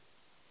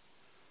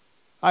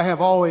I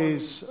have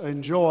always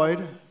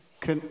enjoyed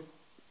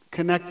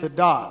connect the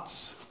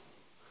dots.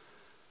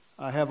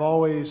 I have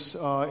always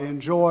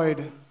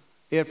enjoyed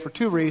it for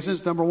two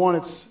reasons. Number one,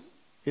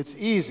 it's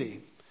easy.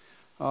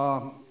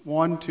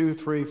 1, 2,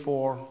 3,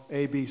 4,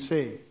 A, B,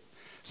 C.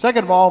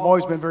 Second of all, I've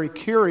always been very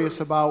curious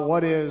about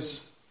what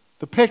is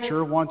the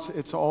picture once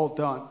it's all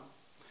done.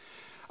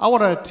 I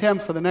want to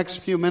attempt for the next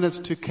few minutes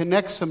to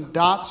connect some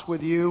dots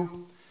with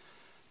you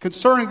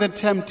concerning the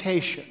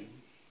temptation,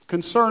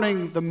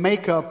 concerning the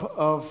makeup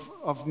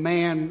of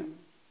man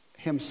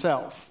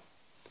himself.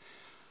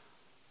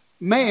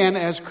 Man,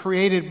 as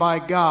created by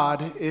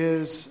God,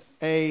 is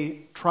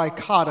a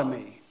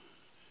trichotomy,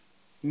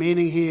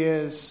 meaning he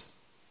is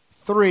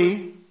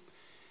three.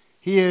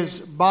 He is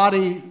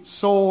body,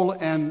 soul,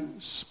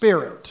 and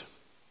spirit.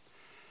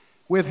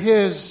 With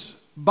his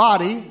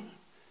body,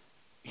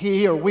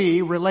 he or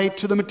we relate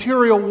to the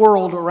material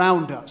world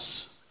around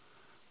us.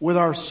 With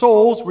our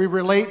souls, we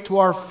relate to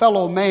our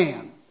fellow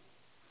man.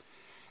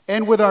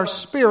 And with our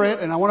spirit,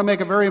 and I want to make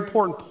a very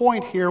important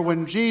point here,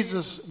 when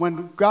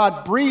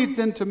God breathed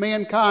into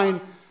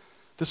mankind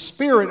the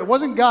spirit, it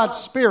wasn't God's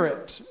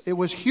spirit, it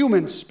was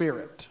human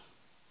spirit.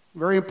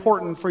 Very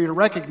important for you to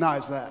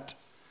recognize that.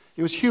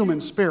 It was human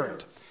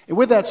spirit. And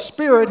with that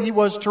spirit, he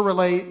was to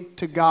relate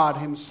to God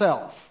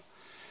himself.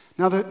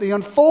 Now, the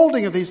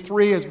unfolding of these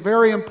three is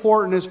very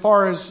important as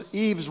far as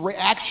Eve's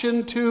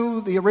reaction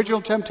to the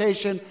original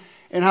temptation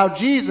and how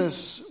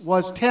Jesus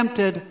was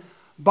tempted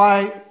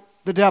by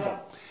the devil.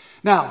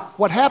 Now,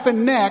 what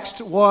happened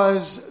next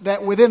was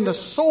that within the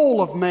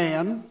soul of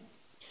man,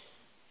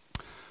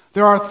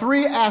 there are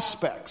three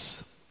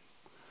aspects.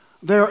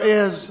 There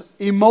is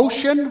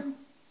emotion,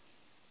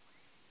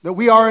 that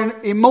we are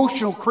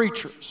emotional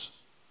creatures,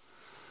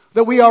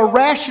 that we are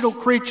rational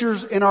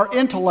creatures in our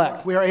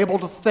intellect. We are able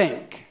to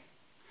think.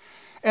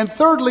 And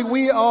thirdly,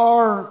 we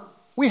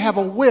have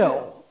a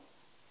will.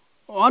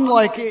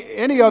 Unlike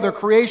any other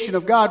creation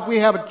of God, we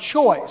have a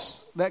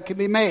choice that can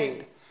be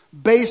made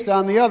based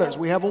on the others.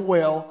 We have a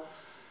will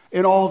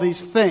in all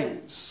these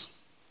things.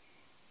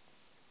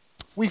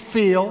 We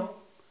feel,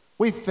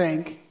 we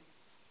think,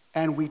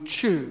 and we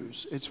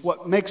choose. It's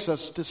what makes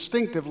us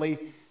distinctively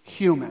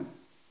human.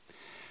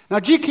 Now,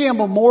 G.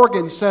 Campbell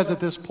Morgan says at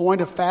this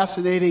point a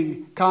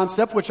fascinating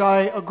concept, which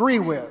I agree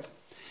with.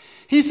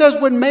 He says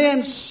when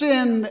man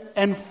sinned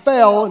and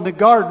fell in the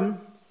garden,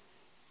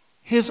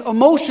 his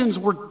emotions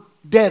were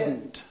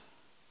deadened.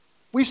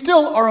 We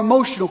still are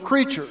emotional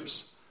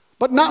creatures,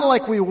 but not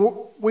like we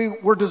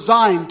were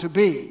designed to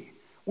be.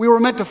 We were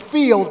meant to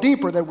feel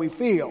deeper than we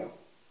feel.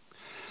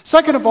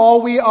 Second of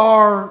all, we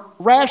are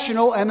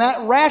rational, and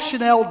that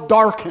rationale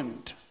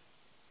darkened.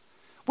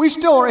 We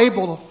still are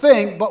able to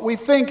think, but we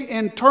think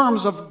in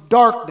terms of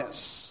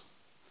darkness.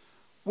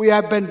 We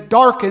have been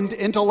darkened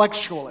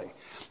intellectually.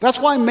 That's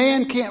why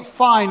man can't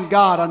find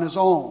God on his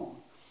own.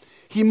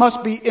 He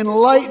must be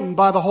enlightened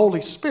by the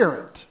Holy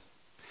Spirit.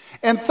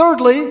 And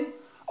thirdly,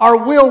 our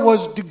will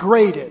was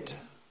degraded.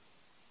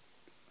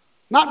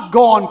 Not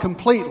gone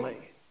completely.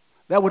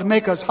 That would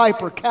make us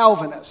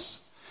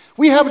hyper-Calvinists.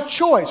 We have a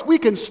choice. We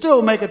can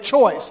still make a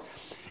choice,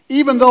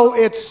 even though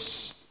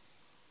it's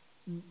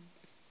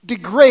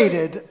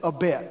degraded a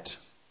bit.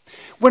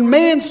 When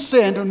man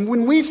sinned, and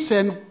when we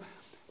sinned,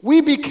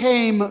 we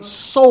became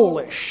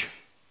soulish.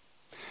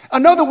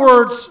 In other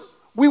words,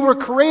 we were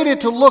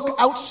created to look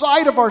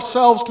outside of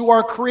ourselves to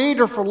our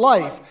Creator for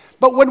life.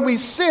 But when we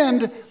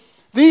sinned,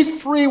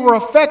 these three were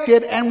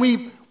affected,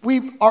 and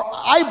our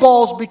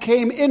eyeballs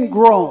became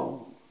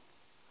ingrown.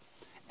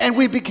 And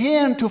we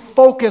began to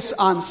focus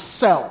on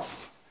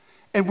self.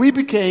 And we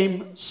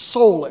became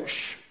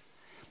soulish.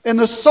 And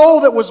the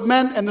soul that was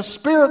meant, and the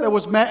spirit that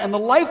was meant, and the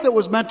life that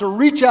was meant to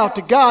reach out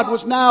to God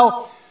was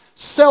now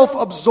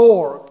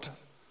self-absorbed,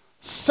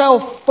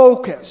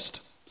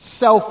 self-focused,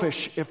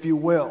 selfish, if you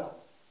will.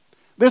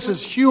 This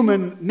is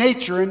human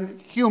nature and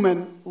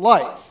human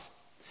life.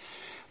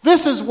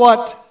 This is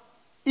what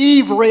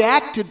Eve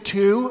reacted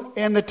to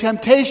in the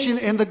temptation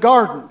in the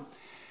garden.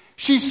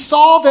 She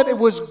saw that it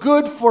was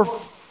good for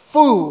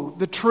food,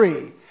 the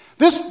tree.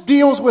 This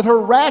deals with her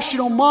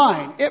rational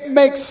mind. It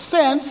makes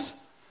sense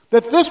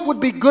that this would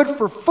be good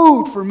for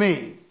food for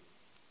me.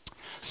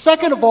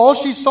 Second of all,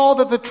 she saw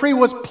that the tree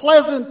was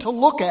pleasant to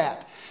look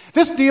at.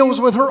 This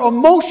deals with her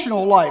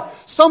emotional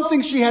life,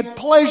 something she had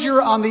pleasure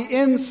on the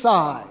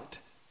inside.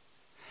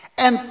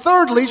 And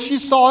thirdly, she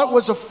saw it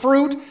was a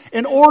fruit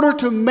in order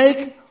to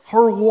make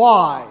her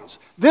wise.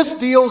 This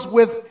deals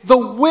with the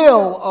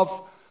will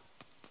of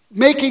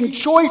making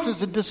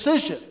choices and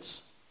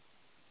decisions.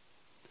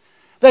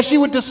 That she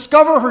would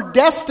discover her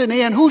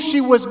destiny and who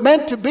she was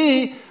meant to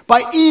be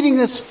by eating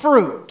this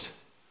fruit.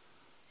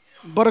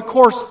 But of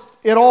course,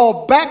 it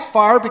all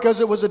backfired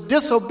because it was a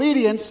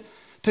disobedience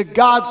to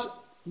God's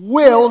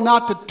will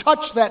not to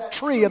touch that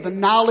tree of the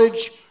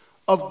knowledge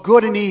of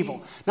good and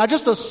evil. Now,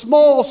 just a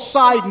small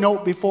side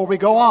note before we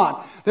go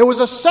on. There was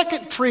a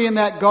second tree in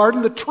that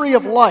garden, the tree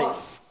of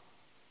life.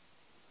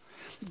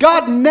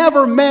 God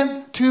never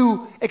meant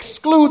to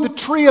exclude the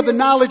tree of the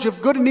knowledge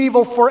of good and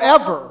evil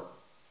forever.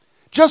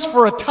 just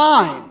for a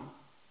time,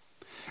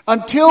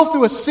 until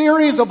through a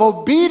series of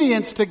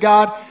obedience to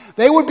God,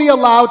 they would be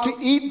allowed to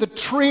eat the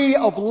tree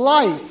of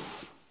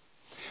life.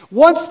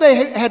 Once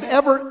they had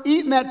ever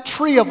eaten that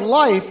tree of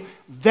life,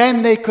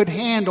 then they could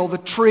handle the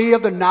tree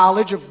of the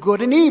knowledge of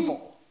good and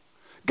evil.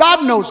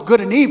 God knows good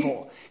and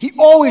evil. He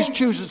always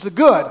chooses the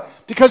good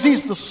because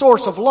he's the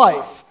source of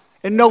life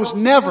and knows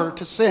never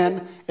to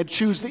sin and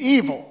choose the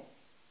evil.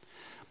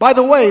 By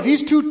the way,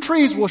 these two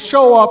trees will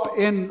show up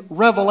in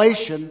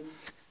Revelation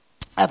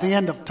at the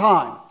end of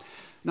time.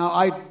 Now,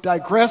 I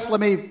digress.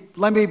 Let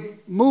me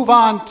move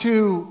on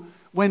to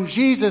when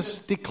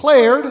Jesus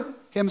declared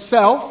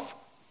himself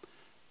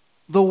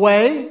the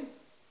way,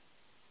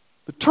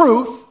 the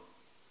truth,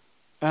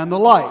 and the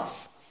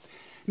life.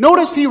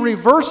 Notice he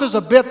reverses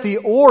a bit the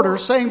order,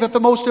 saying that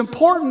the most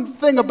important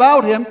thing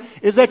about him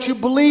is that you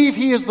believe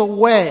he is the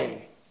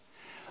way.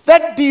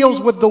 That deals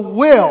with the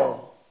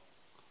will,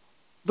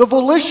 the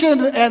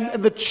volition and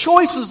the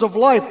choices of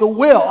life, the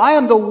will. I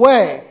am the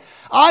way.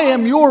 I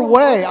am your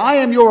way. I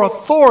am your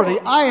authority.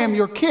 I am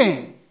your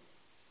king.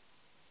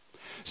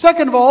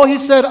 Second of all, he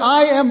said,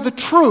 I am the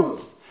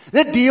truth.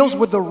 That deals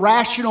with the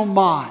rational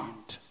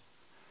mind.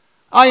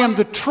 I am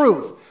the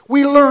truth.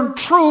 We learn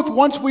truth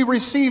once we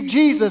receive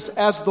Jesus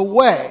as the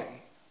way.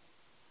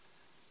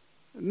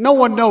 No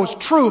one knows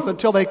truth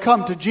until they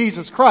come to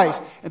Jesus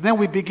Christ, and then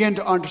we begin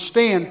to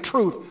understand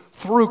truth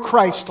through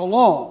Christ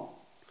alone.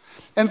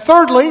 And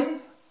thirdly,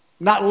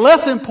 not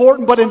less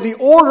important, but in the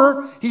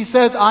order, he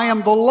says, I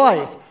am the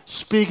life,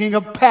 speaking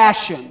of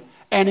passion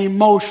and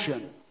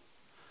emotion.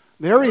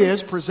 There he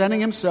is, presenting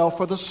himself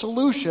for the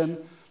solution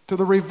to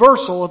the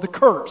reversal of the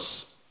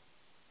curse.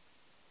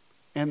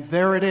 And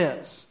there it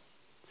is.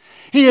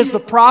 He is the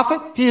prophet,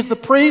 he is the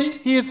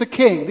priest, he is the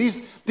king.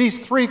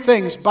 These three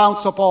things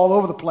bounce up all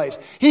over the place.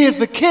 He is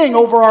the king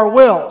over our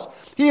wills.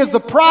 He is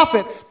the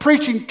prophet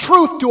preaching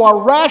truth to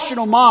our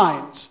rational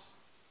minds.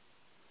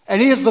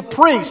 And he is the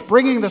priest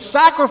bringing the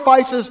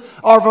sacrifices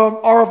of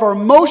our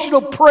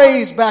emotional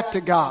praise back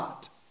to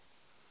God.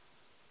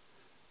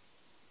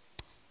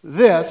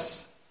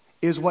 This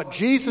is what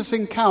Jesus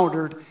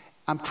encountered.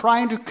 I'm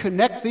trying to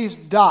connect these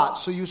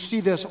dots so you see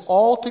this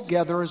all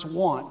together as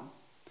one.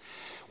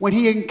 When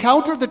he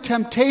encountered the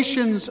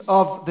temptations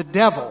of the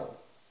devil,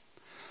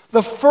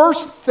 the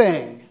first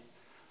thing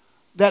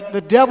that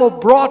the devil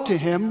brought to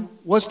him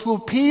was to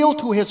appeal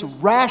to his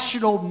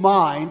rational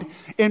mind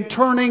in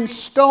turning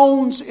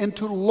stones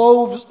into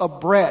loaves of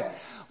bread.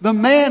 The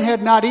man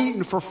had not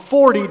eaten for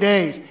 40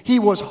 days. He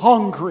was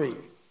hungry.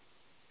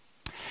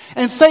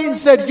 And Satan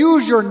said,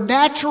 use your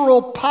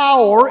natural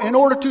power in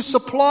order to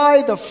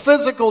supply the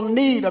physical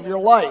need of your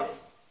life.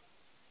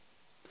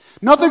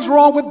 Nothing's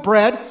wrong with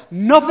bread.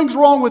 Nothing's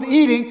wrong with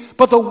eating.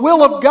 But the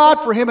will of God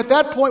for him at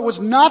that point was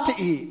not to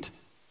eat.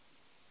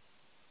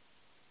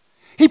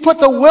 He put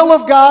the will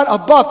of God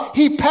above.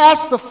 He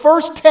passed the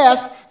first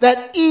test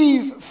that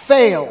Eve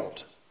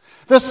failed.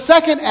 The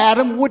second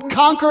Adam would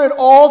conquer at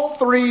all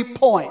 3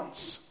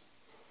 points.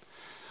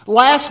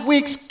 Last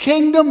week's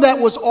kingdom that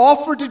was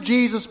offered to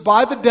Jesus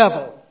by the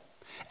devil,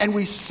 and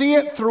we see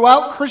it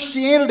throughout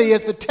Christianity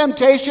as the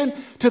temptation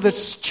to the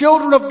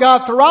children of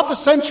God throughout the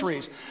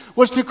centuries,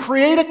 was to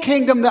create a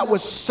kingdom that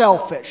was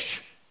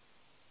selfish,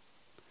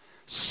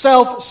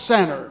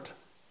 self-centered.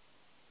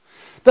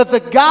 That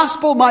the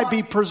gospel might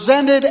be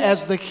presented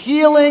as the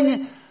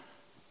healing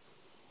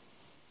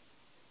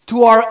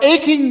to our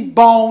aching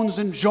bones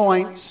and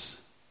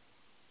joints.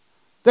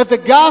 That the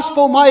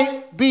gospel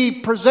might be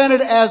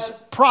presented as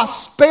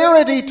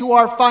prosperity to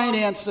our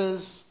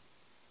finances.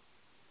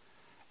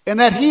 And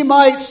that he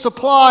might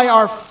supply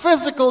our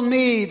physical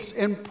needs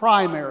in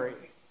primary.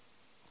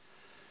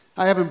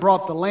 I haven't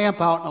brought the lamp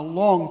out in a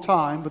long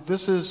time, but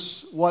this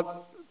is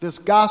what this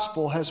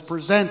gospel has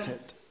presented.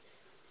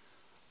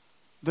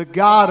 The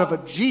God of a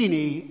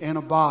genie in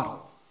a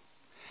bottle.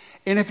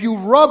 And if you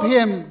rub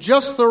him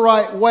just the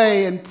right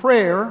way in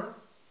prayer,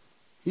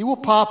 he will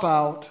pop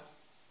out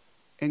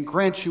and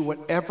grant you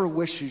whatever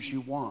wishes you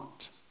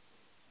want.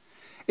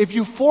 If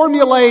you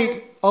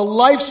formulate a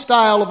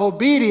lifestyle of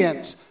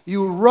obedience,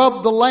 you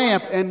rub the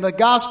lamp and the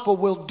gospel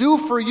will do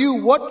for you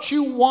what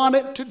you want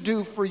it to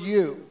do for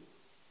you.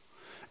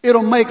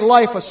 It'll make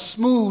life a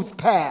smooth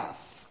path.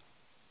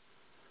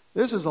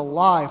 This is a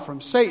lie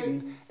from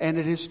Satan, and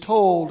it is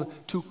told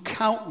to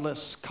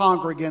countless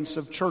congregants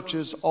of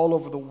churches all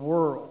over the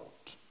world.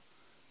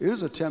 It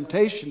is a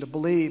temptation to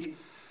believe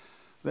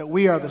that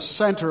we are the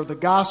center of the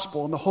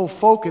gospel, and the whole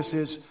focus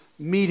is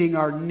meeting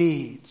our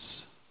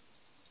needs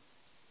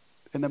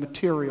in the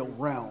material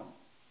realm.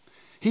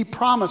 He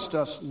promised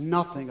us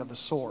nothing of the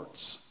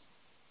sorts.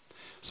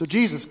 So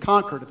Jesus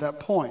conquered at that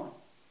point.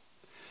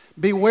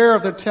 Beware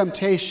of the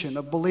temptation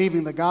of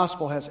believing the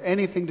gospel has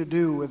anything to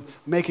do with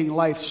making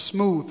life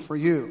smooth for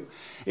you.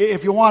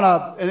 If you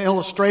want an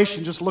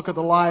illustration, just look at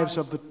the lives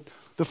of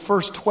the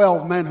first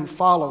 12 men who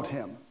followed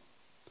him.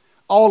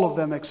 All of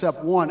them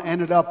except one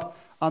ended up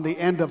on the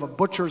end of a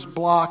butcher's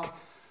block,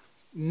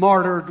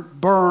 martyred,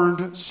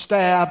 burned,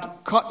 stabbed,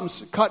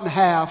 cut in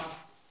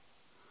half,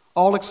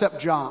 all except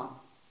John.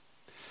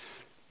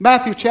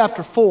 Matthew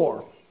chapter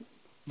 4,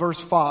 verse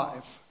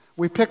 5.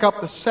 We pick up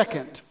the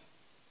second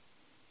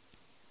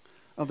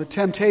of the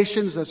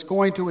temptations that's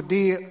going to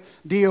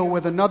deal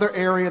with another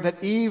area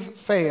that Eve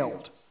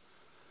failed,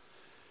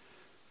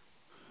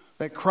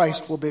 that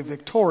Christ will be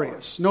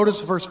victorious.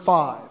 Notice verse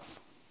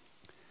 5.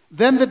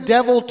 Then the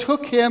devil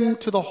took him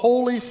to the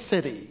holy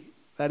city,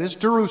 that is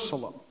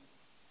Jerusalem,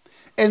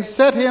 and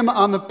set him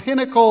on the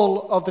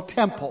pinnacle of the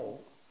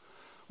temple.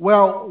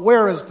 Well,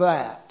 where is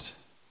that?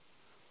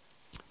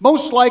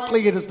 Most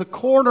likely it is the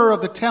corner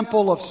of the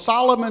temple of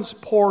Solomon's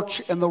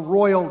porch and the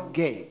royal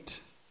gate.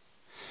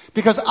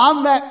 Because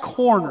on that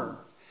corner,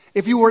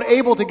 if you were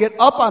able to get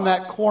up on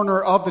that corner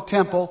of the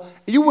temple,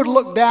 you would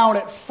look down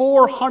at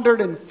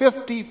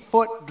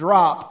 450-foot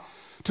drop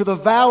to the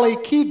valley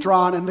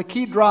Kidron and the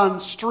Kidron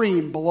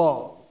stream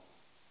below.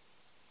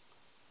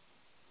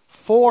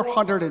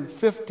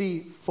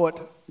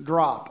 450-foot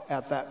drop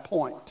at that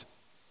point.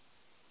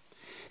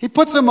 He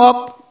puts him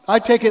up, I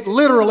take it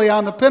literally,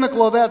 on the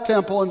pinnacle of that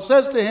temple and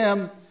says to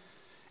him,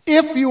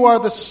 "If you are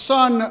the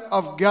Son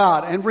of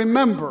God," and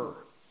remember,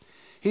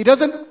 he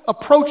doesn't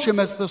approach him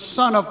as the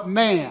Son of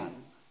Man,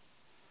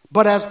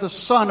 but as the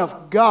Son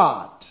of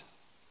God.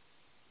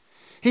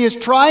 He is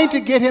trying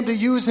to get him to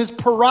use his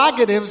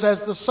prerogatives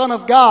as the Son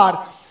of God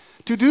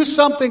to do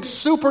something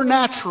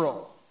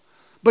supernatural.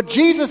 But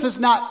Jesus is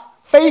not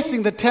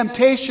facing the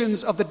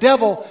temptations of the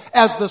devil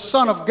as the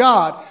Son of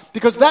God,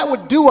 because that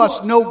would do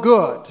us no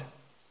good.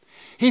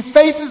 He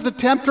faces the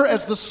tempter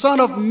as the Son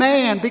of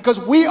Man, because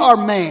we are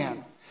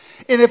man.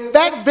 And if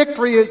that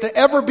victory is to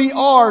ever be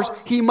ours,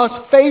 he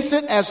must face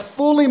it as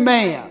fully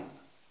man.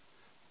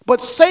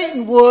 But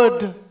Satan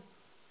would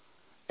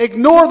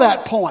ignore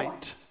that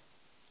point.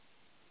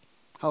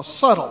 How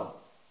subtle.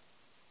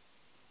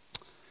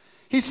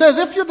 He says,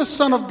 if you're the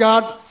Son of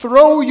God,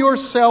 throw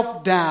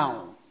yourself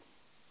down.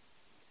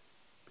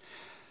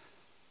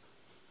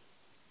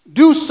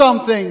 Do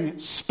something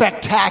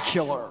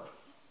spectacular.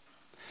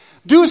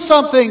 Do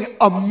something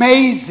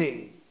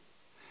amazing.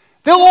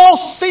 They'll all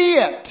see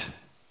it.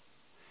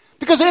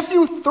 Because if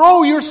you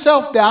throw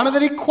yourself down, and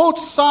then he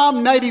quotes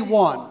Psalm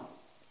 91,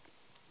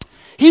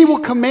 he will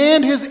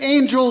command his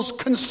angels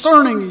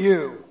concerning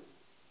you.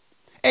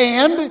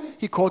 And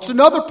he quotes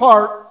another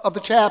part of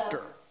the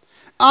chapter.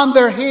 On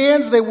their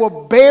hands they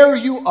will bear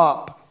you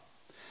up,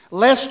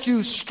 lest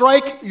you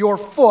strike your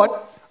foot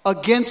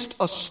against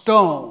a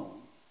stone.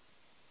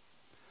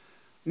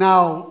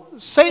 Now,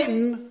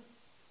 Satan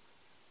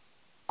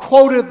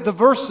quoted the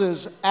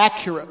verses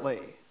accurately,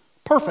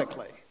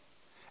 perfectly,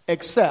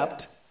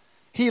 except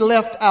he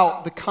left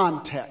out the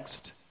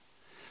context.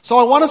 So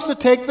I want us to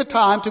take the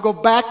time to go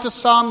back to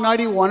Psalm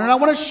 91, and I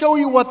want to show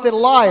you what the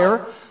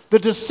liar, the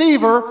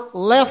deceiver,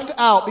 left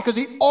out, because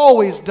he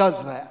always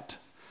does that.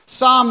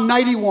 Psalm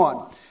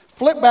 91.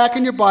 Flip back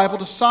in your Bible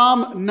to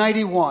Psalm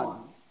 91.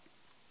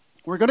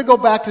 We're going to go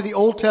back to the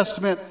Old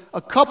Testament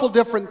a couple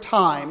different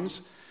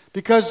times,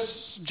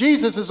 because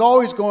Jesus is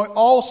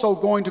also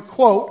going to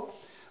quote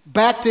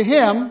back to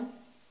him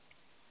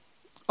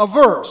a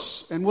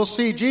verse. And we'll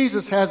see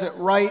Jesus has it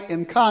right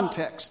in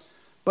context,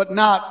 but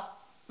not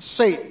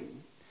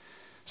Satan.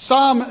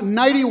 Psalm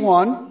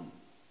 91.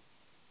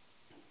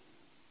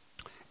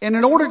 And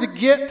in order to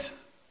get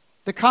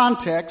the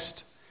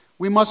context,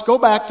 we must go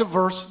back to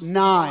verse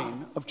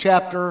 9 of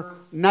chapter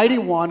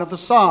 91 of the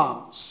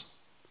Psalms.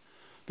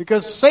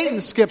 Because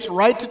Satan skips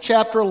right to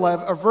chapter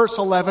 11, or verse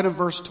 11 and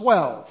verse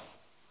 12.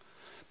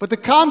 But the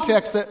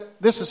context that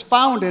this is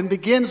found in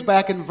begins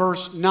back in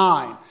verse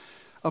 9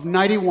 of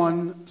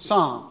 91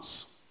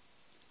 Psalms.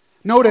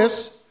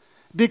 Notice,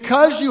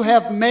 because you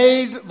have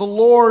made the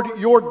Lord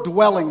your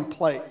dwelling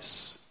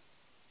place,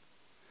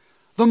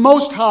 the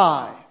Most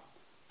High,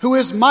 who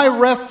is my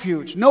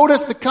refuge.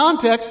 Notice the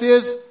context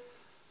is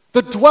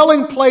the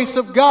dwelling place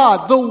of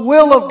God, the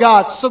will of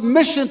God,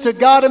 submission to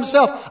God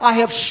himself. I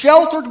have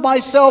sheltered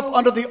myself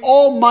under the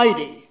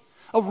Almighty,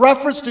 a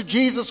reference to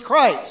Jesus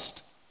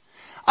Christ.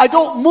 I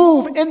don't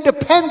move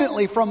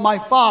independently from my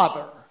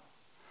Father.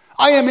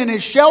 I am in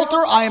his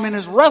shelter. I am in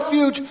his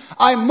refuge.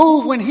 I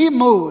move when he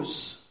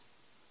moves,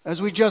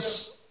 as we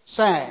just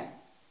sang.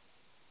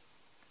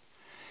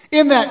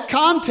 In that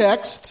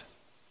context,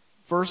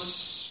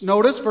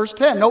 notice verse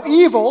 10. No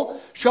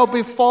evil shall be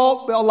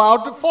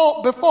allowed to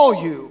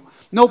befall you.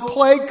 No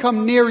plague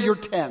come near your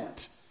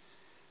tent.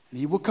 And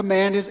he will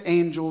command his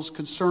angels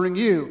concerning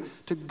you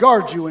to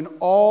guard you in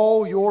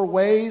all your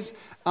ways.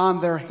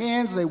 On their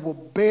hands they will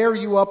bear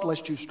you up,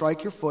 lest you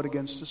strike your foot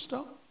against a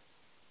stone.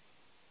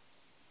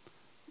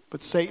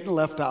 But Satan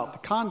left out the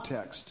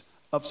context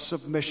of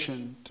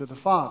submission to the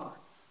Father.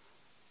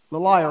 The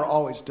liar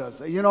always does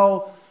that. You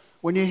know,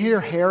 when you hear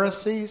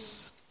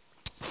heresies,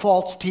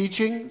 false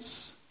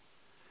teachings,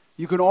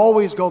 you can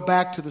always go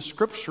back to the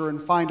Scripture and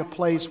find a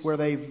place where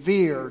they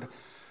veered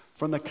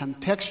from the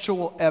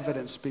contextual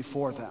evidence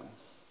before them.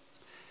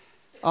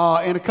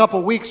 In a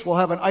couple weeks, we'll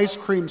have an ice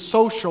cream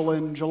social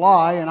in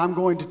July, and I'm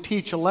going to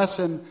teach a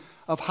lesson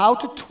of how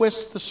to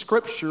twist the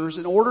Scriptures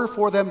in order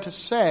for them to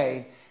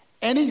say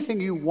anything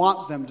you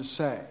want them to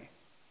say.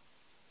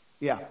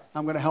 Yeah,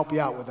 I'm going to help you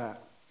out with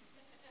that.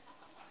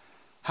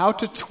 How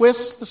to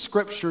twist the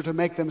scripture to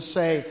make them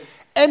say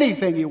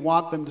anything you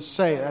want them to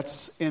say.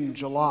 That's in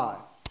July.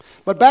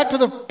 But back to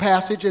the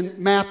passage in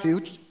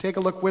Matthew. Take a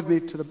look with me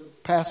to the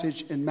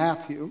passage in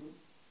Matthew.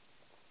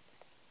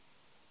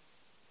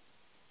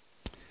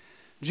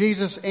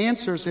 Jesus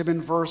answers him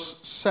in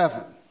verse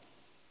 7.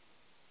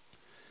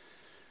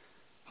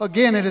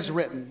 Again it is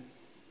written,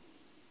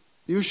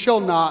 you shall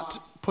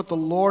not put the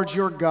Lord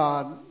your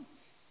God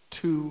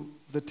to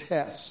the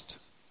test.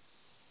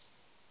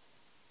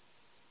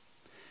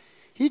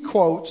 He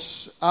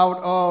quotes out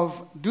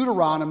of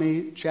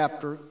Deuteronomy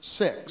chapter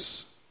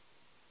 6.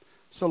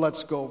 So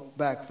let's go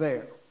back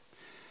there.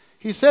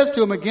 He says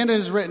to him, again it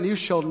is written, you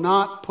shall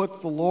not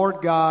put the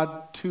Lord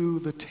God to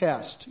the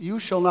test. You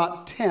shall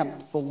not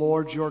tempt the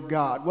Lord your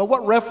God. Well,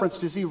 what reference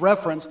does he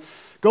reference?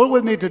 Go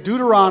with me to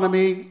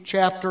Deuteronomy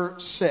chapter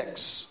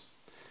 6.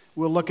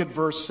 We'll look at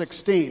verse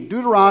 16.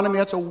 Deuteronomy,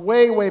 that's a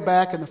way, way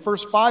back in the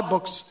first 5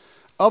 books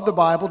of the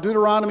Bible.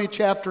 Deuteronomy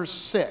chapter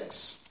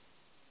 6.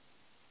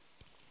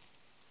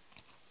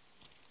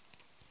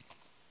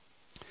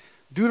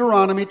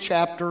 Deuteronomy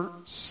chapter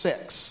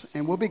 6.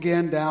 And we'll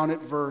begin down at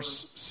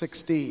verse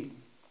 16.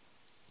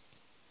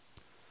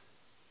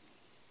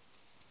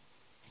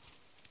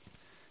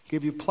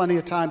 Give you plenty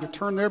of time to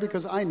turn there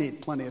because I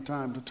need plenty of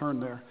time to turn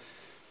there.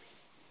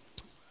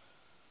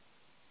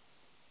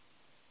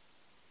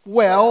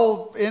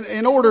 Well,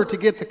 in order to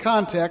get the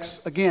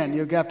context, again,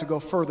 you have to go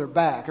further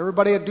back.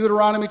 Everybody at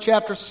Deuteronomy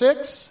chapter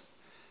 6?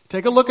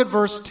 Take a look at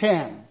verse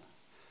 10.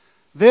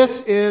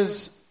 This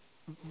is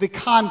the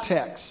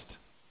context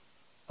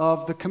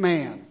of the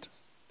command.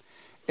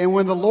 And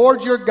when the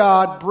Lord your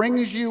God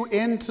brings you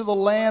into the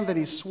land that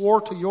he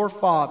swore to your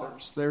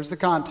fathers, there's the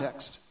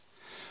context.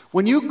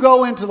 When you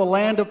go into the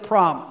land of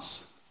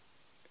promise,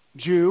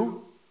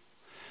 Jew,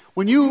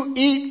 when you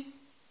eat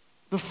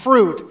the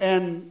fruit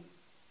and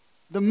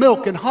the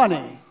milk and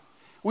honey,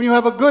 when you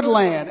have a good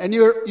land and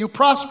you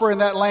prosper in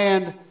that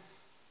land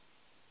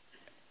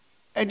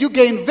and you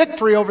gain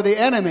victory over the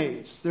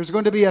enemies, there's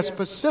going to be a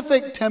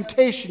specific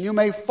temptation you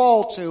may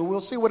fall to.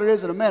 We'll see what it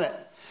is in a minute.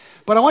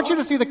 But I want you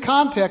to see the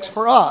context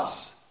for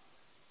us,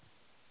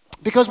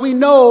 because we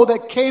know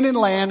that Canaan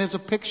land is a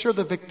picture of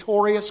the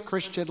victorious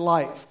Christian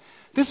life.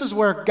 This is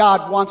where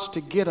God wants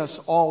to get us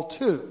all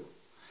to.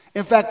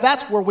 In fact,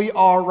 that's where we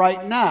are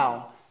right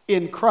now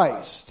in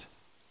Christ.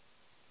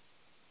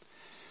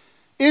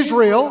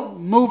 Israel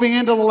moving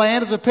into the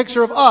land is a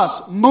picture of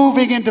us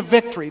moving into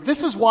victory.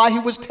 This is why he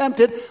was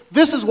tempted.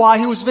 This is why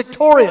he was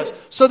victorious,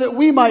 so that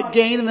we might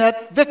gain in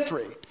that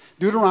victory.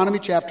 Deuteronomy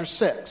chapter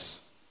 6.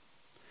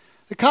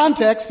 The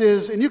context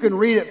is, and you can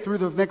read it through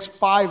the next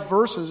 5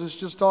 verses, it's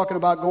just talking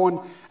about going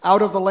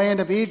out of the land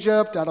of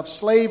Egypt, out of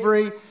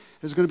slavery.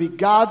 There's going to be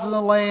gods in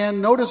the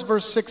land. Notice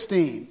verse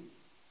 16.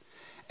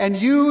 And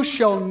you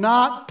shall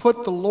not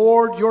put the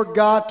Lord your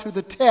God to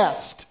the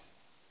test,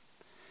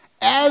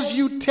 as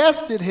you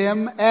tested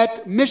him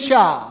at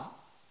Mishah.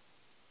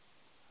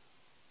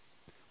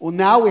 Well,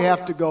 now we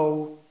have to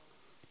go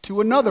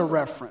to another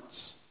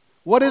reference.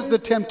 What is the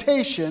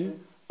temptation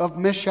of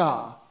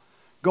Mishah?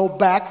 Go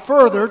back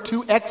further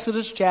to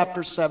Exodus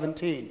chapter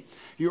 17.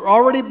 You're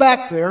already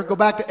back there. Go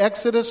back to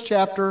Exodus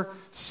chapter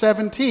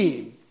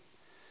 17.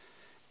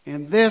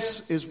 And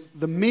this is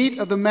the meat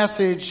of the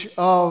message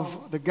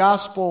of the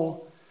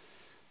gospel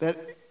that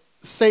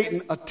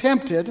Satan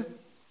attempted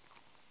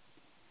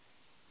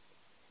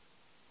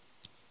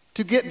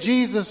to get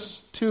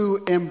Jesus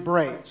to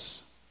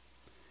embrace.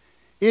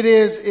 It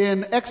is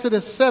in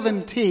Exodus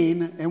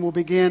 17, and we'll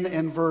begin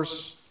in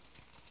verse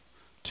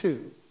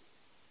 2.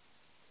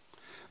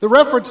 The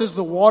reference is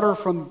the water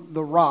from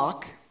the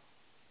rock.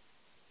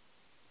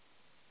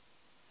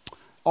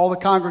 All the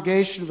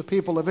congregation of the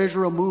people of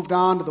Israel moved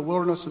on to the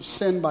wilderness of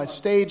sin by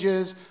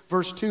stages.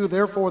 Verse 2,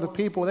 therefore the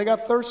people, they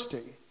got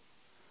thirsty.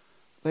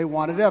 They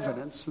wanted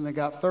evidence, and they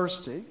got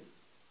thirsty.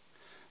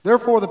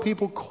 Therefore the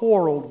people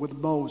quarreled with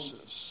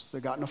Moses. They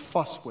got in a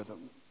fuss with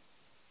him.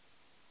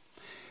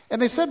 And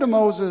they said to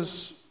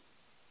Moses,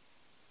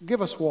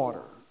 give us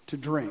water to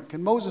drink.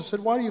 And Moses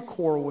said, why do you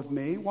quarrel with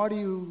me? Why do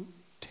you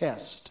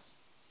test?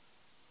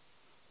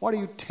 Why do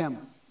you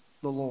tempt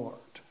the Lord?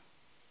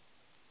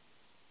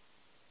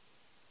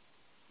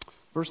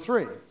 Verse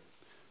 3.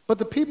 But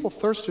the people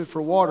thirsted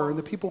for water, and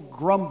the people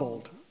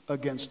grumbled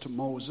against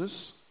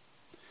Moses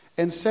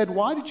and said,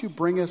 why did you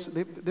bring us?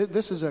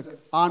 This is an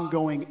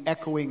ongoing,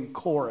 echoing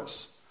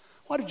chorus.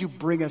 Why did you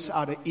bring us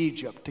out of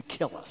Egypt to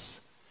kill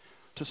us,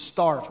 to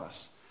starve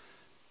us,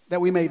 that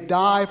we may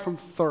die from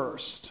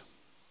thirst?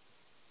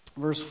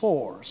 Verse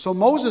 4. So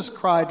Moses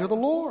cried to the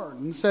Lord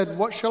and said,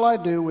 what shall I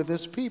do with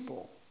this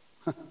people?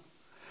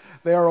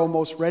 They are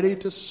almost ready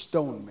to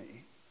stone me.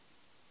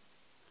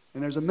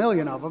 And there's 1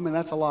 million of them, and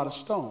that's a lot of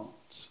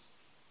stones.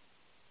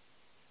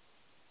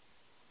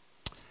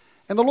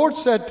 And the Lord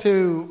said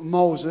to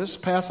Moses,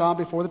 pass on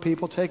before the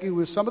people, taking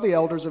with some of the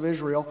elders of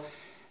Israel,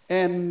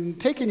 and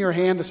take in your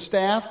hand the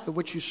staff with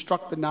which you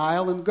struck the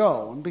Nile, and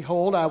go. And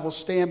behold, I will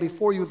stand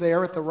before you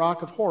there at the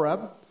rock of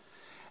Horeb.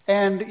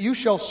 And you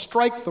shall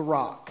strike the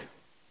rock,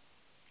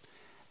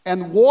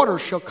 and water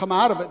shall come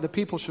out of it, and the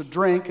people shall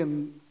drink.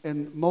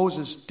 And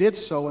Moses did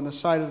so in the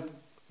sight of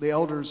the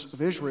elders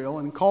of Israel,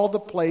 and called the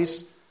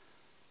place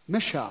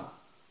Mishah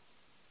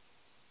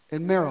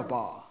in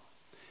Meribah,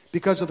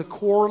 because of the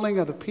quarreling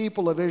of the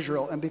people of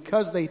Israel, and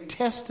because they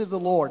tested the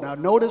Lord. Now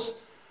notice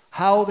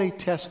how they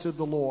tested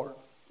the Lord.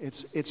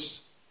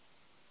 It's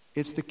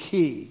the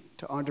key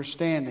to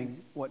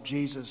understanding what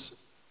Jesus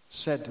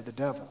said to the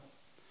devil.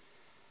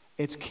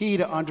 It's key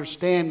to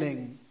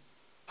understanding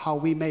how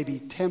we may be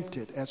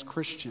tempted as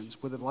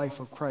Christians with the life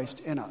of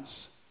Christ in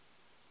us.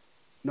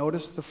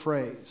 Notice the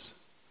phrase,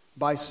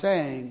 by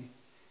saying,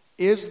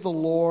 is the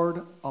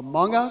Lord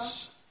among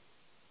us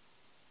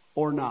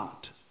or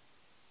not?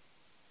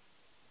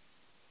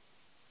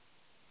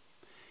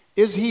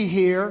 Is he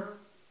here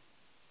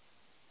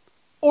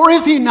or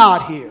is he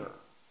not here?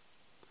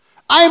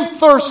 I am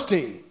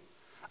thirsty.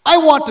 I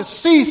want to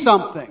see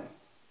something.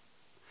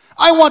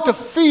 I want to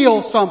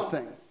feel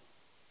something.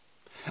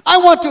 I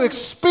want to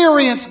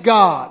experience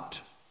God.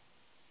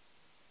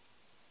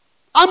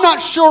 I'm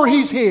not sure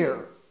he's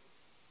here.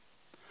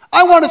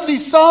 I want to see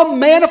some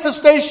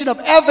manifestation of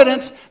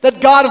evidence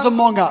that God is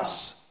among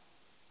us.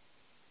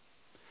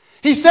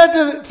 He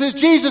said to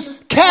Jesus,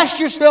 cast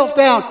yourself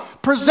down.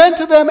 Present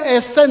to them a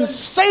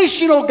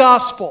sensational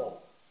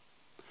gospel.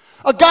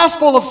 A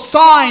gospel of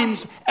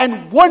signs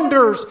and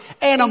wonders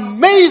and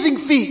amazing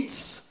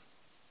feats.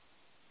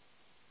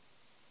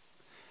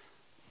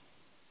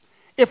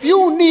 If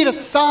you need a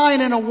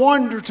sign and a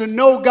wonder to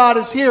know God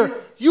is here,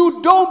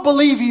 you don't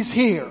believe he's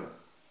here.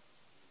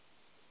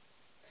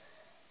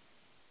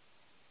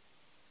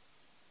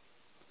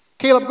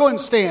 Caleb, go ahead and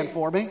stand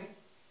for me.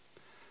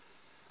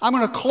 I'm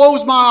going to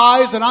close my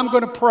eyes and I'm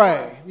going to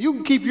pray. You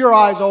can keep your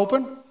eyes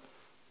open.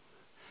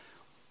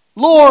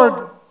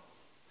 Lord,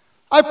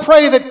 I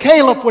pray that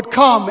Caleb would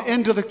come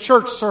into the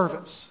church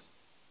service.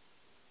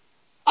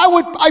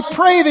 I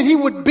pray that he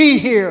would be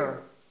here.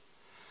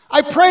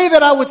 I pray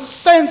that I would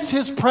sense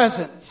his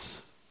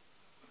presence.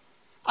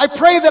 I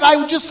pray that I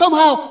would just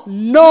somehow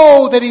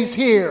know that he's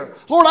here.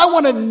 Lord,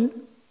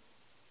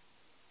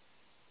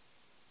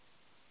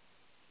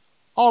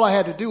 all I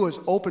had to do was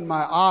open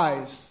my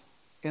eyes,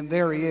 and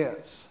there he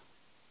is.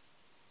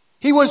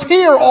 He was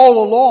here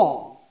all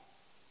along.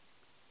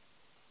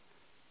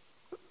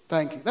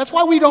 Thank you. That's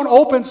why we don't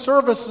open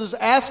services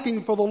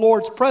asking for the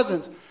Lord's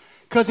presence,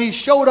 because he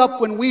showed up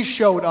when we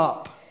showed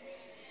up.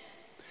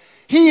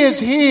 He is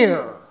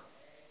here.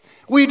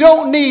 We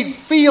don't need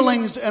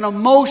feelings and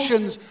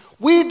emotions.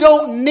 We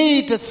don't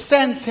need to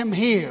sense him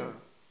here.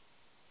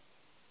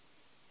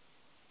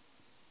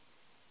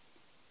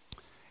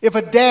 If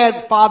a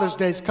dad, Father's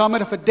Day's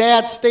coming, if a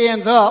dad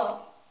stands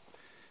up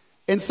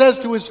and says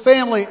to his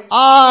family,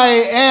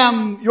 I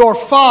am your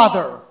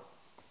father.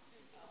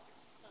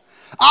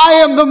 I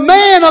am the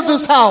man of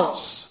this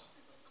house.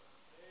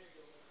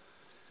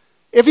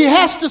 If he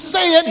has to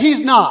say it,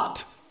 he's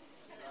not.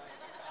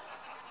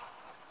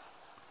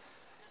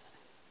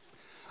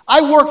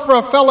 I worked for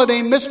a fellow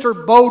named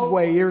Mr.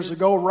 Bodway years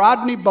ago,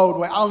 Rodney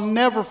Bodway. I'll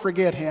never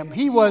forget him.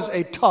 He was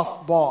a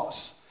tough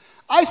boss.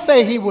 I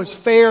say he was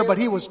fair, but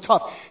he was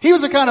tough. He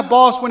was the kind of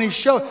boss when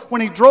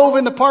he drove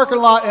in the parking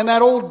lot in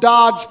that old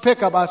Dodge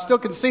pickup, I still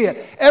can see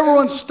it.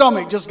 Everyone's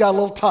stomach just got a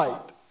little tight.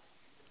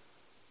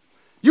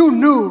 You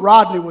knew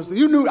Rodney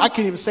I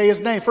can't even say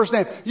his first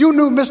name. You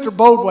knew Mr.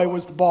 Bodway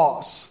was the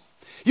boss.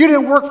 You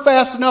didn't work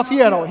fast enough, he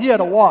had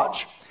a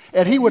watch.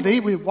 And he would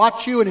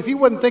watch you, and if he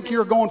wouldn't think you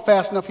were going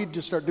fast enough, he'd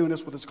just start doing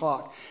this with his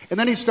clock. And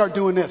then he'd start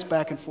doing this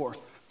back and forth.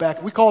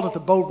 We called it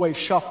the Bodway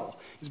shuffle.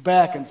 He's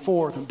back and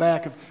forth and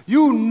back.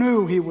 You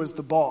knew he was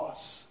the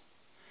boss.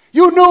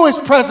 You knew his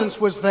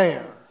presence was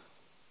there.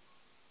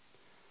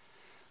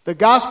 The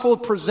gospel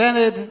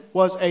presented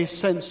was a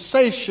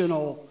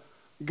sensational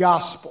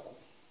gospel.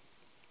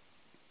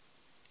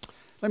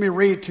 Let me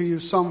read to you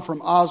some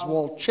from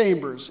Oswald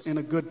Chambers in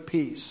A Good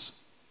Peace.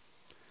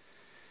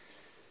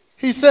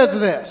 He says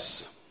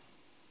this,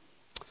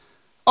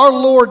 our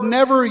Lord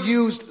never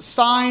used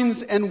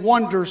signs and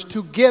wonders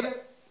to get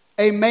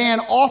a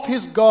man off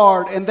his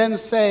guard and then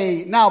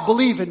say, now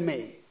believe in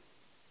me.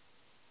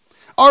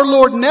 Our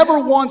Lord never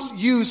once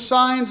used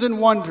signs and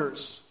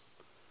wonders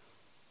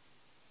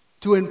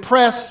to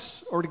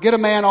impress or to get a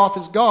man off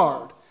his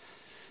guard.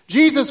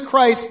 Jesus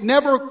Christ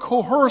never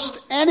coerced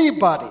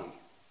anybody.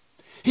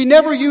 He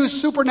never used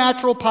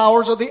supernatural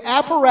powers or the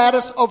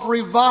apparatus of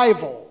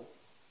revival.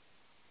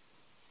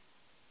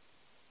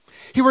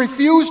 He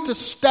refused to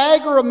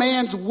stagger a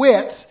man's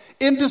wits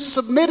into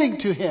submitting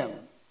to him.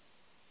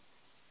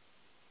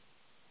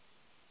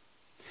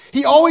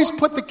 He always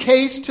put the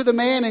case to the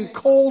man in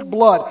cold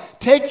blood.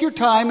 Take your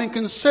time and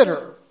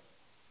consider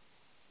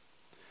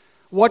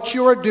what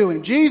you are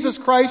doing. Jesus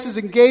Christ is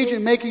engaged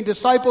in making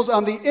disciples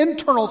on the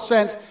internal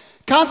sense.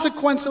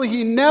 Consequently,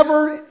 he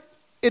never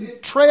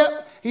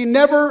entraps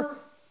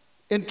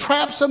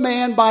a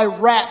man by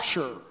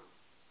rapture.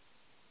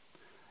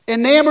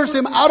 Enamors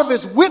him out of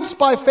his wits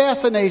by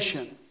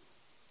fascination.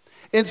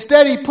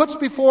 Instead, he puts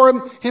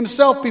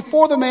himself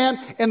before the man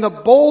in the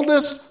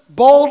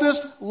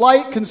boldest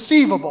light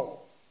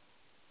conceivable.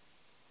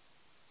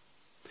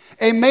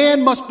 A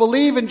man must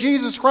believe in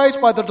Jesus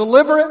Christ by the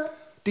deliberate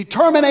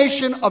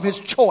determination of his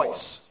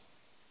choice.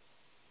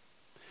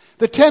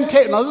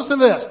 Now listen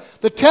to this.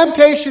 The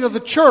temptation of the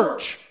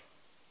church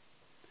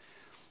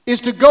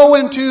is to go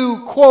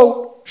into,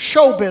 quote,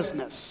 show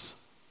business.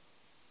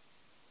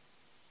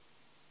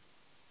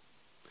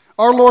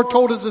 Our Lord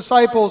told his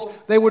disciples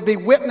they would be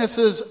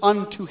witnesses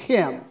unto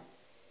him.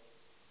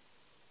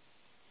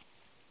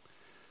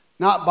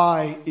 Not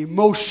by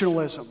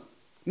emotionalism,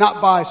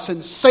 not by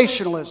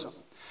sensationalism,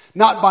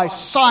 not by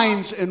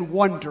signs and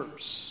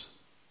wonders.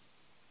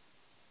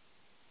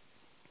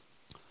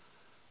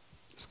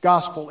 This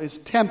gospel is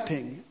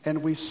tempting,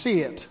 and we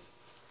see it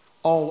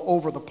all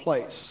over the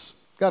place.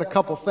 Got a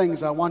couple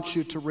things I want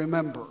you to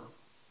remember.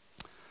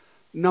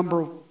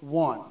 Number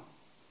one,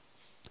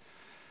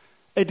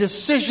 a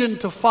decision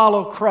to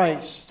follow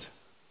Christ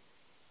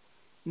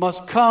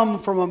must come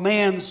from a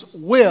man's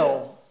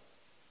will,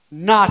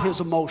 not his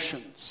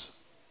emotions.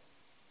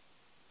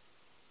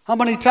 How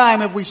many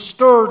times have we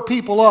stirred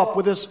people up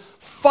with this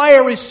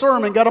fiery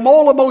sermon, got them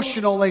all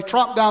emotional, they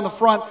tromped down the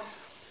front,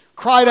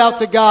 cried out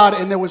to God,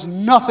 and there was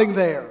nothing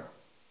there.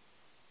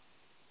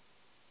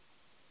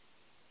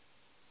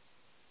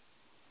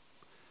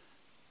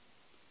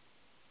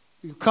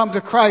 You come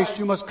to Christ,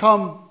 you must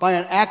come by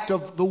an act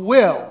of the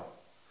will.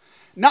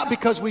 Not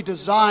because we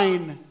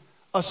design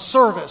a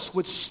service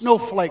with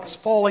snowflakes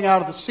falling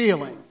out of the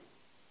ceiling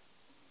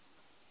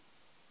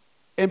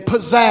and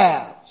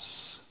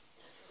pizzazz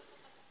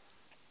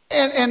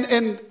and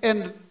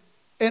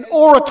an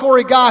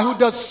oratory guy who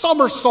does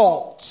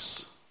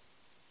somersaults.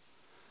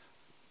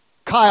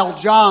 Kyle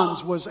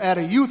Johns was at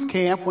a youth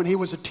camp when he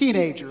was a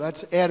teenager.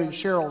 That's Ed and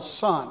Cheryl's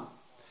son.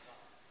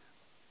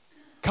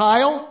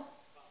 Kyle?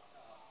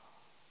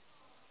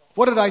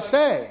 What did I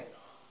say?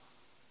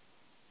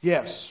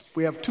 Yes,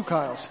 we have two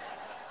Kyles.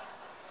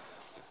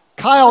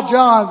 Kyle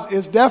Johns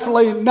is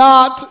definitely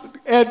not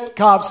Ed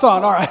Cobb's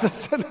son. All right.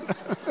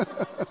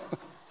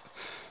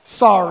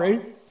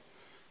 Sorry.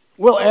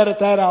 We'll edit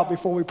that out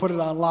before we put it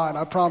online.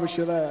 I promise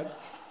you that.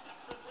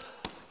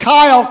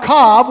 Kyle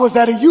Cobb was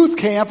at a youth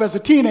camp as a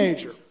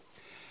teenager.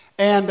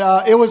 And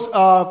it was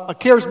a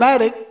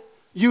charismatic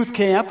youth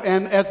camp.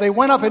 And as they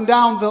went up and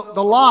down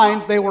the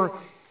lines, they were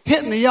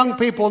hitting the young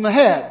people in the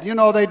head. You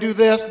know, they do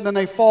this and then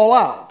they fall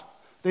out.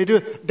 They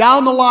do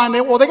down the line. They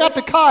got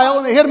to Kyle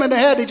and they hit him in the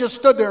head. He just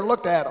stood there and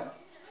looked at him.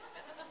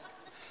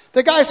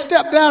 The guy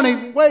stepped down.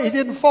 He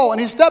didn't fall. And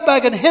he stepped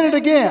back and hit it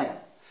again.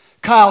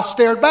 Kyle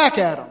stared back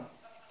at him.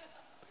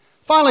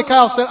 Finally,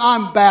 Kyle said,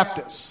 "I'm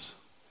Baptist.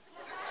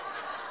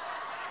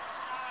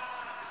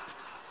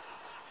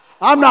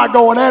 I'm not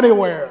going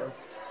anywhere."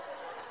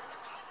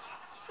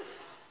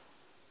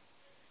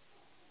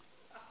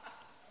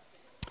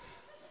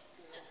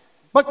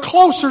 But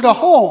closer to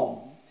home,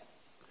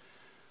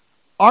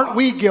 aren't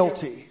we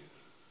guilty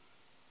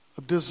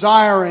of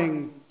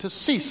desiring to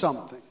see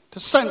something, to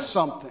sense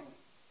something?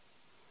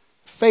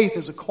 Faith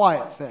is a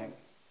quiet thing.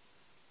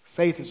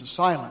 Faith is a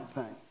silent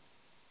thing.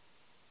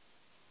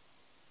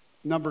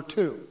 Number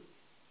two,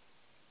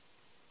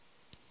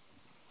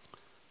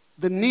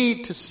 the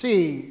need to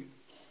see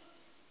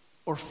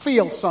or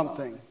feel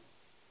something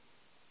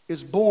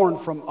is born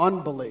from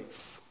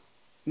unbelief,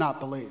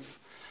 not belief.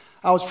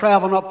 I was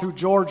traveling up through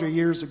Georgia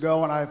years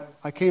ago, and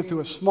I came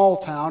through a small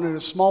town, and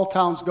as small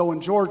towns go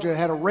in Georgia, it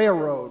had a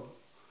railroad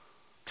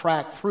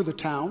track through the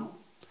town,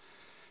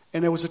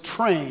 and there was a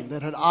train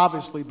that had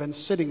obviously been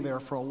sitting there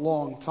for a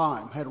long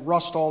time, had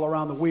rust all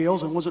around the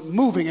wheels and wasn't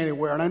moving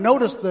anywhere. And I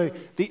noticed the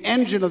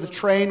engine of the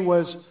train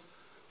was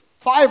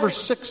 5 or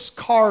 6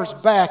 cars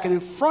back, and in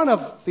front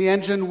of the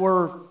engine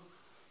were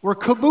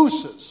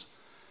cabooses.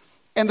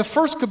 And the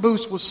first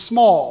caboose was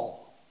small.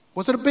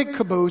 Wasn't a big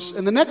caboose,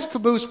 and the next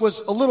caboose was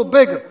a little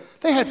bigger.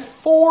 They had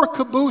 4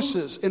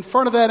 cabooses in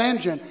front of that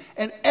engine,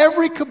 and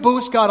every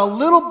caboose got a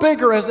little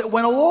bigger as it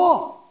went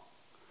along.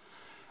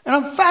 And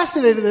I'm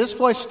fascinated with this,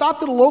 so I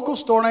stopped at a local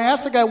store and I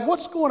asked the guy,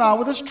 "What's going on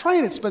with this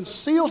train? It's been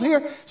sealed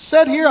here,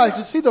 set here. I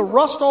can see the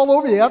rust all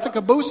over. You got the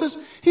cabooses."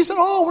 He said,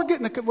 "Oh, we're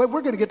going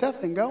to get that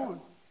thing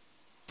going."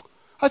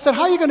 I said,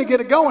 "How are you going to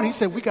get it going?" He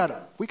said, we got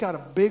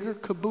a bigger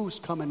caboose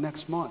coming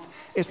next month.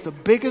 It's the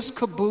biggest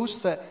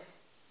caboose that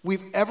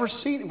we've ever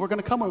seen. We're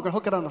going to come and we're going to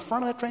hook it on the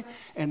front of that train,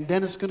 and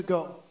then it's going to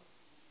go."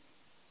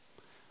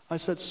 I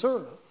said,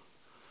 "Sir,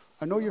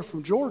 I know you're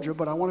from Georgia,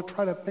 but I want to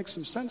try to make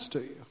some sense to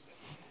you."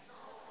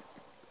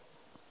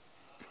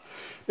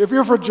 If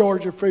you're from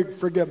Georgia,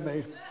 forgive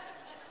me.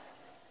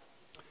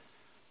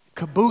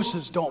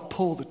 Cabooses don't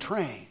pull the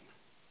train.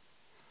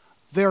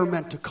 They're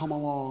meant to come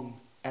along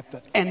at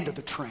the end of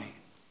the train.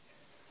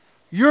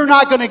 You're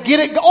not going to get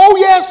it. Oh,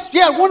 yes,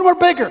 yeah, one more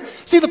bigger.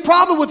 See, the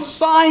problem with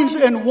signs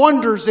and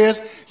wonders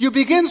is you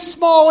begin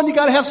small and you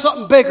got to have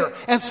something bigger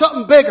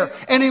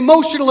and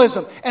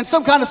emotionalism and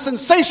some kind of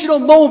sensational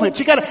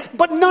moment.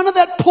 But none of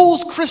that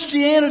pulls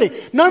Christianity.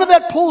 None of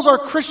that pulls our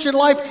Christian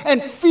life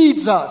and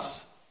feeds us.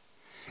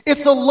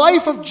 It's the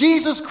life of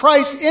Jesus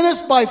Christ in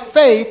us by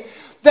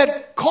faith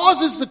that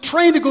causes the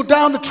train to go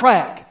down the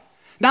track.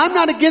 Now, I'm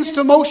not against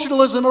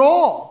emotionalism at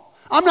all.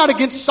 I'm not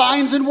against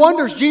signs and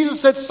wonders.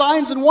 Jesus said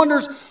signs and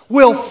wonders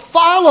will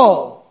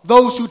follow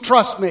those who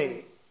trust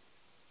me.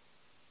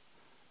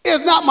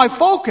 It's not my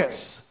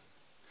focus.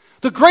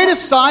 The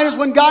greatest sign is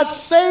when God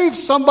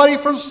saves somebody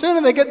from sin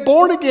and they get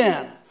born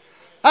again.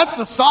 That's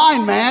the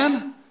sign,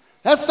 man.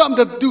 That's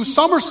something to do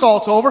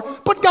somersaults over.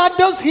 But God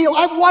does heal.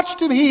 I've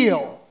watched him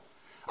heal.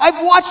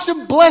 I've watched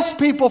him bless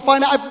people.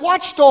 I've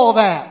watched all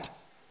that.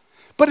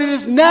 But it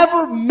is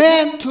never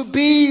meant to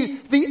be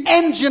the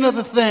engine of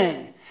the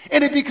thing.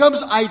 And it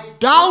becomes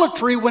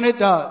idolatry when it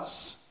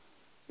does.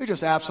 It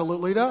just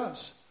absolutely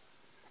does.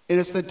 And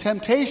it's the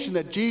temptation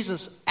that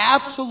Jesus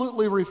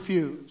absolutely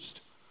refused.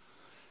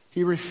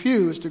 He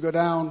refused to go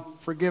down,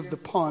 forgive the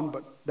pun,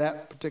 but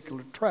that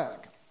particular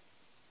track.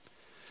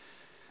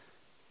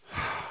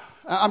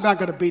 I'm not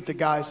going to beat the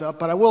guys up,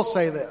 but I will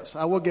say this.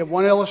 I will give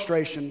one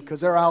illustration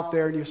because they're out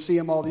there and you see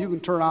them all. You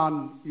can turn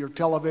on your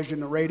television,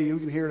 the radio. You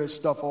can hear this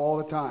stuff all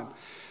the time.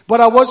 But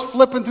I was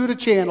flipping through the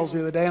channels the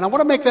other day, and I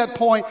want to make that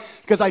point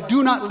because I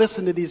do not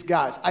listen to these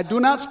guys. I do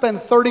not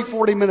spend 30,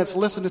 40 minutes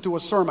listening to a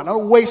sermon. I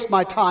don't waste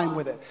my time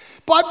with it.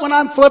 But when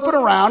I'm flipping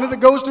around and it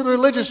goes to the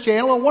religious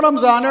channel and one of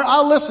them's on there,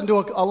 I'll listen to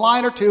a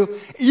line or two.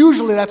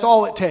 Usually that's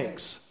all it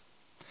takes.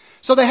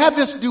 So they had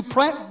this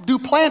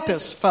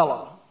Duplantis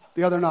fella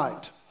the other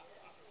night.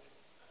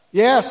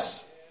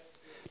 Yes.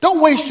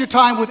 Don't waste your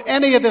time with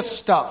any of this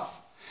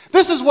stuff.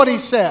 This is what he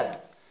said.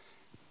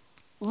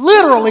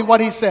 Literally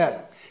what he said.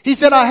 He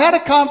said, I had a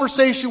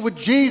conversation with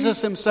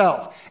Jesus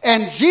himself.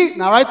 And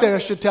now right there, I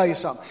should tell you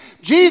something.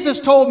 Jesus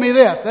told me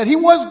this, that he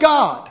was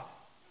God.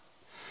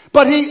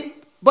 But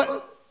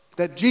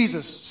that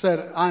Jesus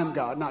said, I am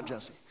God, not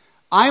Jesse.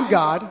 I am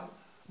God,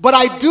 but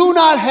I do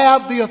not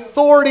have the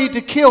authority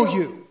to kill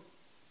you.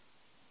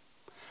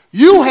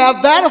 You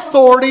have that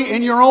authority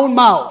in your own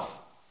mouth.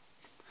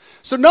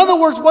 So in other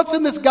words, what's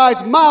in this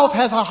guy's mouth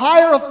has a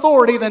higher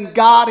authority than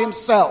God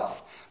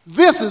himself.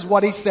 This is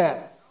what he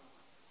said.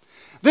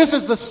 This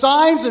is the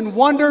signs and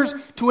wonders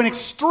to an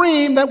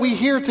extreme that we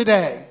hear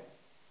today.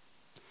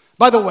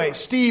 By the way,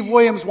 Steve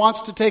Williams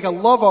wants to take a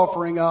love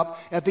offering up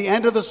at the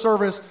end of the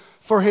service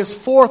for his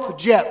 4th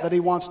jet that he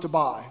wants to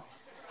buy.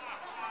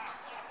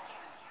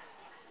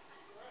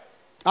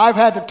 I've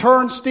had to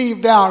turn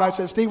Steve down. I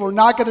said, Steve, we're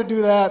not going to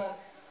do that.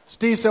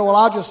 Steve said, well,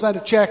 I'll just send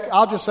a check.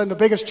 I'll just send the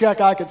biggest check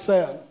I could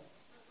send.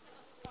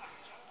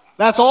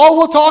 That's all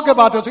we'll talk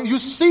about. You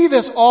see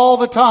this all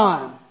the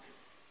time.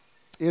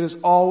 It is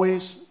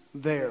always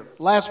there.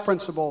 Last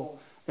principle,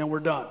 and we're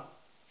done.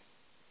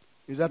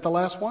 Is that the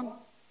last one?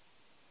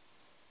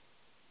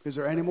 Is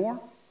there any more?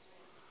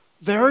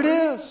 There it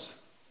is.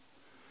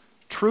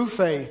 True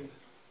faith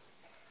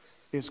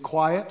is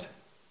quiet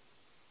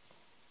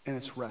and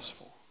it's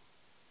restful.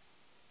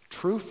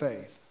 True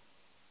faith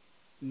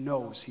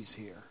knows he's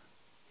here.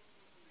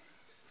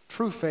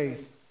 True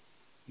faith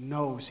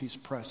knows he's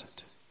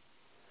present.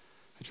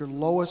 At your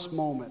lowest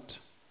moment,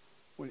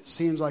 when it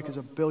seems like it's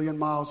a billion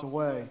miles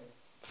away,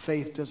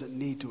 faith doesn't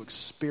need to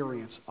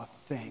experience a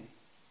thing.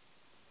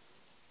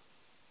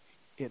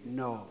 It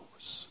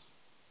knows.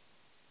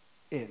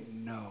 It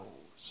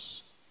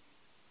knows.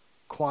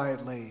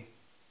 Quietly,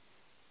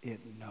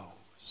 it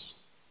knows.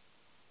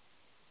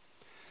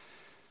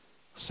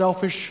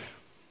 Selfish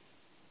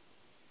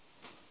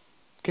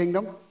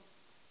kingdom.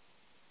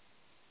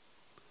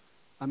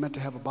 I meant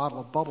to have a bottle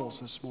of bubbles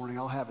this morning.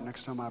 I'll have it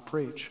next time I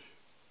preach.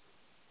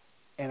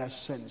 And a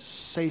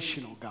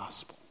sensational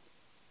gospel.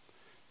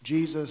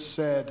 Jesus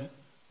said,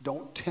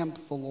 don't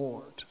tempt the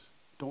Lord.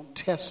 Don't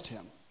test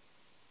him.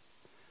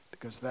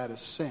 Because that is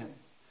sin.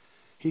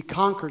 He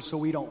conquers so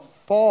we don't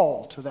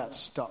fall to that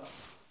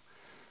stuff.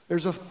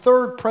 There's a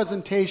third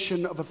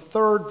presentation of a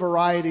third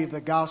variety of the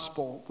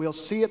gospel. We'll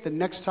see it the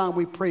next time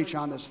we preach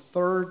on this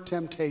third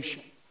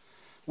temptation.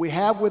 We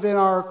have within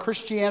our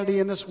Christianity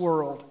in this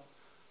world.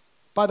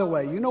 By the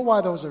way, you know why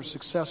those are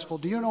successful?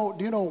 Do you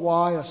know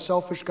why a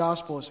selfish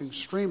gospel is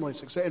extremely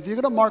successful? If you're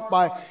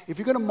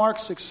going to mark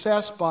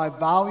success by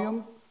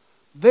volume,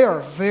 they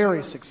are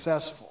very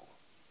successful.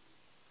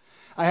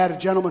 I had a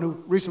gentleman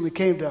who recently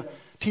came to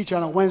teach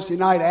on a Wednesday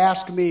night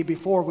ask me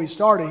before we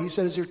started. He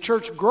said, "Is your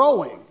church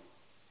growing?"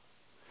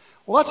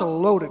 Well, that's a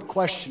loaded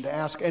question to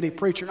ask any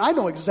preacher. And I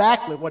know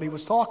exactly what he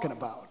was talking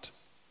about.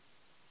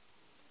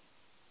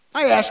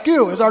 I ask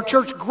you, is our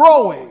church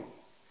growing?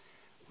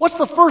 What's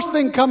the first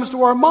thing comes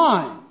to our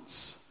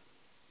minds?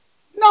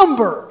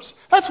 Numbers.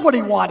 That's what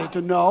he wanted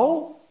to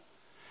know.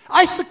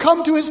 I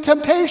succumbed to his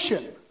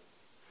temptation.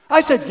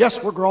 I said,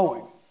 yes, we're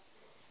growing.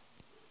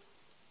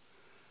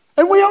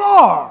 And we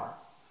are.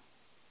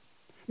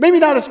 Maybe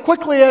not as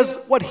quickly as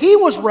what he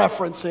was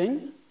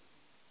referencing.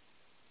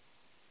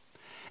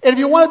 And if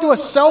you want to do a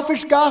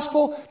selfish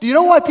gospel, do you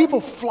know why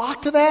people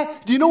flock to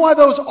that? Do you know why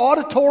those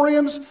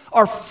auditoriums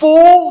are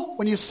full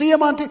when you see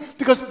them on TV?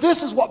 Because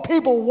this is what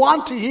people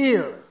want to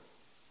hear.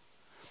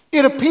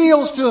 It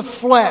appeals to the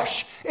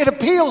flesh. It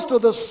appeals to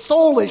the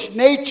soulish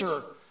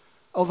nature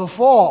of the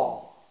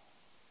fall.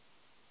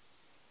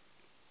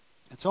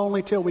 It's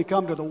only till we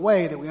come to the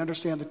way that we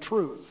understand the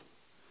truth.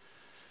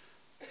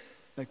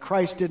 That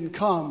Christ didn't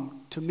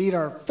come to meet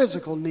our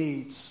physical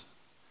needs.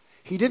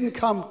 He didn't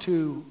come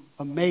to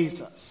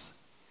amaze us.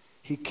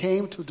 He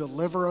came to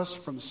deliver us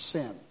from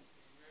sin.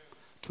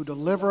 To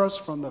deliver us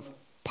from the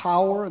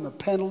power and the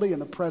penalty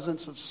and the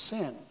presence of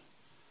sin.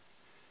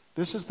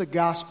 This is the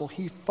gospel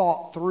he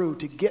fought through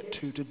to get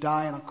to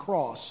die on a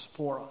cross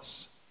for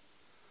us.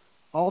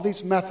 All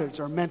these methods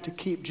are meant to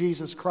keep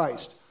Jesus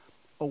Christ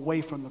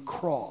away from the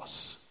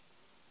cross,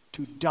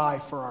 to die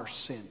for our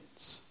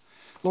sins.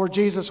 Lord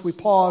Jesus, we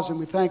pause and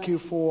we thank you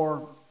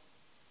for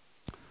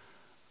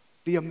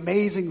the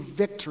amazing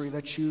victory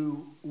that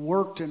you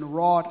worked and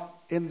wrought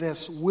in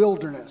this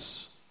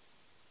wilderness.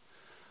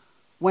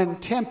 When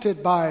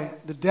tempted by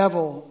the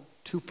devil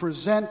to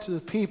present to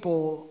the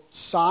people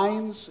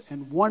signs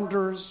and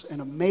wonders and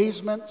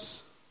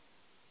amazements,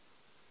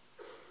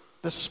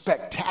 the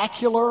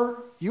spectacular,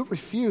 you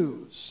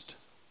refused.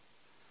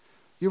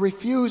 You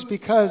refused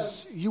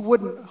because you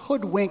wouldn't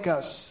hoodwink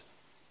us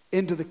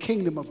into the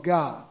kingdom of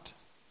God.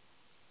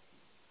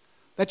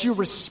 That you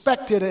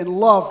respected and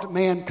loved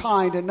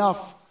mankind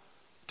enough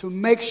to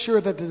make sure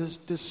that the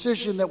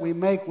decision that we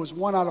make was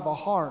one out of a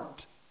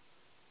heart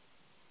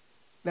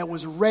that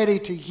was ready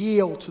to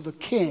yield to the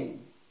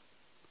King,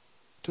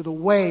 to the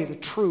way, the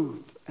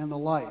truth, and the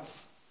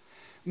life.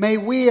 May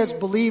we as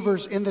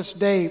believers in this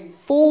day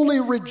fully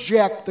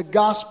reject the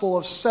gospel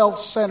of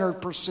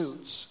self-centered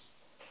pursuits.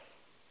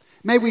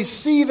 May we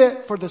see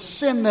that for the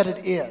sin that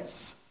it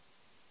is.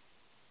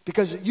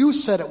 Because you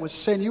said it was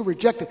sin, you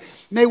rejected it.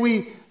 May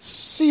we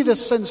see the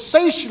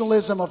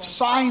sensationalism of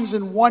signs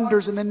and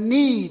wonders and the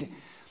need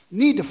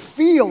to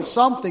feel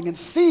something and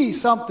see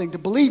something to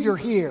believe you're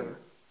here.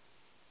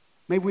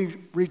 May we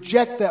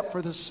reject that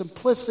for the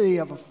simplicity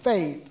of a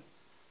faith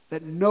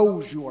that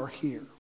knows you are here.